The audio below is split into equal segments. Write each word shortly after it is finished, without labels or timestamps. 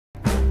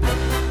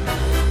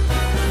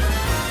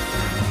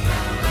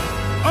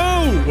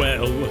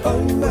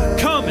swell,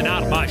 coming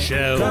out of my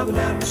shell.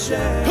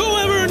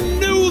 Whoever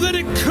knew that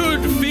it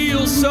could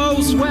feel so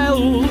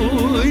swell?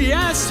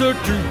 Yes, sir,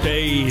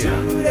 today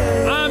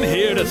I'm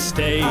here to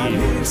stay.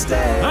 I'm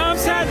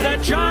sad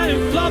that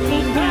giant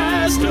Fluffle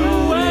passed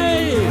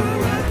away.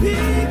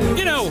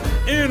 You know,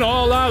 in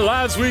all our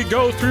lives we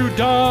go through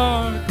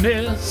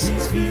darkness.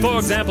 For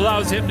example, I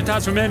was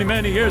hypnotized for many,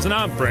 many years, and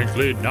I'm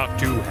frankly not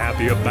too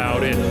happy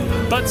about it.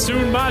 But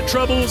soon my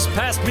troubles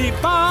passed me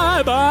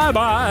by,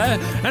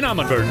 and I'm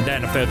unburdened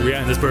and a feathery,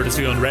 and this bird is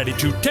feeling ready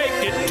to take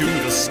it to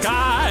the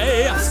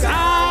sky.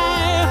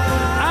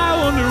 I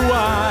wonder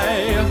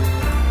why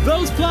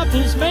those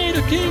Fluffles made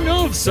a king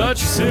of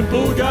such a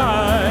simple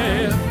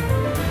guy.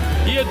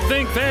 You'd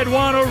think they'd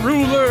want a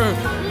ruler,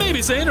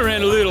 maybe saner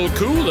and a little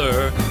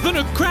cooler than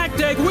a cracked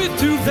egg with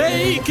two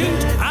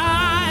vacant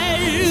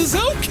eyes.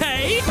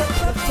 Okay.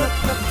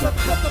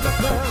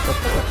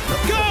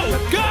 Go,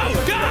 go,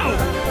 go!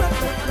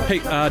 Hey,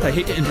 I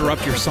hate to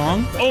interrupt your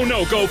song. Oh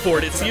no, go for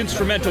it. It's the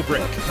instrumental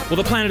break. Well,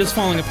 the planet is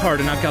falling apart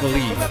and I've got to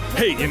leave.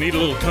 Hey, you need a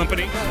little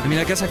company? I mean,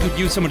 I guess I could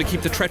use someone to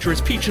keep the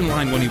treacherous Peach in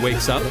line when he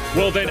wakes up.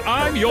 Well, then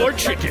I'm your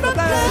chicken.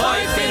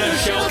 Life in a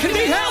shell can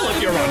be hell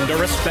if you're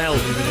under a spell.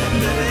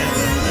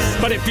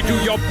 But if you do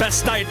your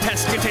best diet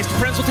test, your tasty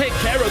friends will take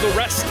care of the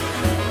rest.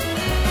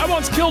 I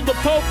once killed the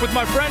Pope with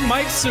my friend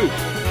Mike Soup.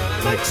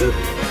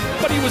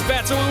 But he was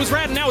bad, so it was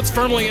rad, and now it's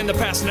firmly in the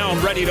past. Now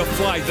I'm ready to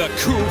fly the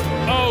coop.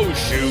 Oh,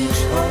 shoot.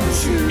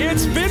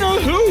 It's been a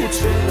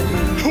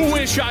hoot.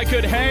 Wish I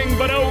could hang,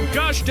 but oh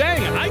gosh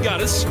dang, I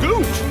gotta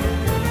scoot.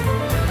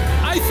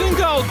 I think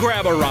I'll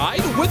grab a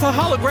ride with a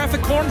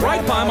holographic corn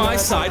right by my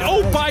side.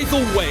 Oh, by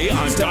the way,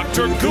 I'm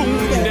Dr.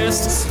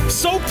 Goondis,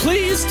 so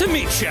pleased to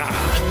meet ya.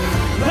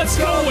 Let's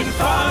go and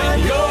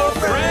find your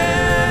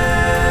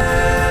friends.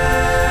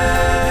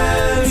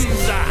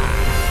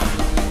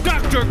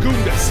 Dr.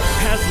 Goondis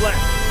has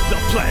left the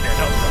planet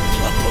of the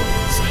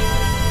Fluffles.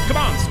 Come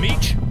on,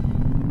 Smeech.